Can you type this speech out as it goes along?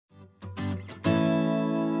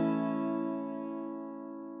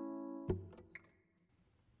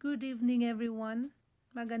Good evening everyone.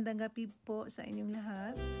 Magandang gabi po sa inyong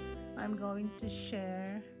lahat. I'm going to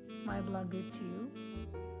share my blog with you.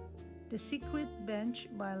 The Secret Bench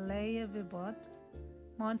by Lea Vivot,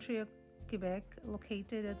 Montreal, Quebec,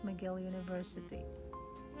 located at McGill University.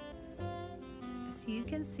 As you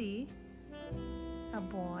can see, a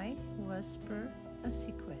boy whispers a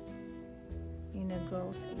secret in a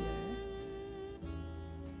girl's ear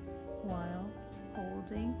while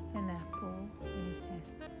holding an apple in his hand.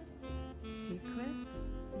 Secret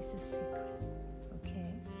is a secret,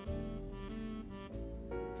 okay?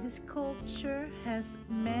 This sculpture has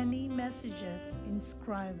many messages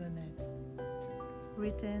inscribed on it,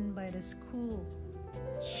 written by the school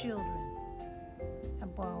children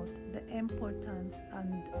about the importance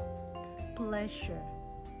and pleasure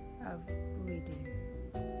of reading.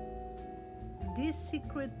 This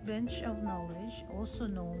secret bench of knowledge, also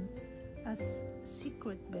known as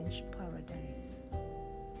Secret Bench Paradise.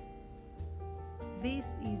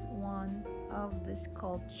 This is one of the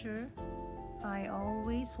sculpture I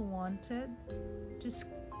always wanted to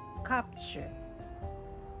capture.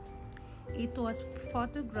 It was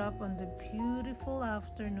photographed on the beautiful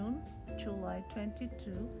afternoon, July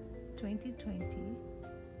 22, 2020.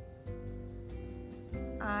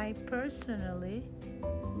 I personally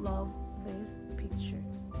love this picture.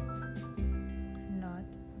 Not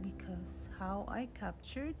because how I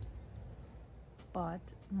captured, but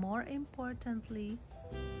more importantly,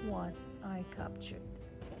 what I captured.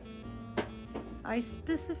 I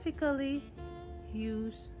specifically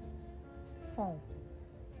use phone.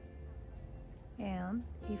 And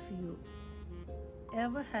if you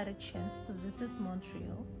ever had a chance to visit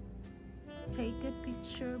Montreal, take a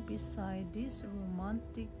picture beside this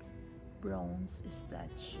romantic bronze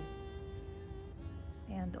statue.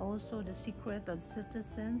 And also the secret of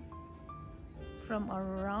citizens from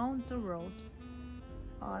around the world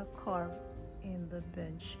are carved in the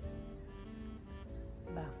bench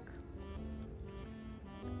back.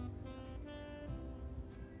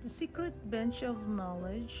 The secret bench of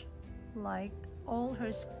knowledge, like all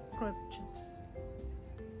her scriptures,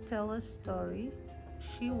 tell a story.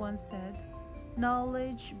 She once said,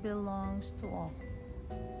 "Knowledge belongs to all,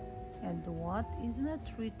 and what is not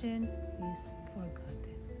written is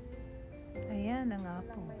forgotten." Ayan ang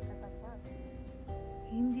apple.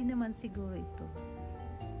 Hindi naman siguro ito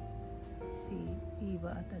si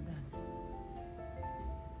Iba at Adan.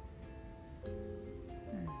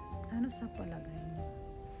 Ano sa palagay niyo?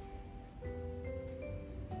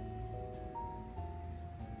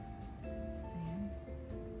 Ayan.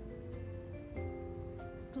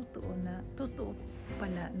 Totoo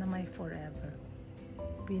pala na may forever.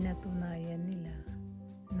 Pinatunayan nila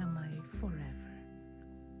na may forever.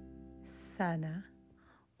 Sana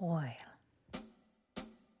oil.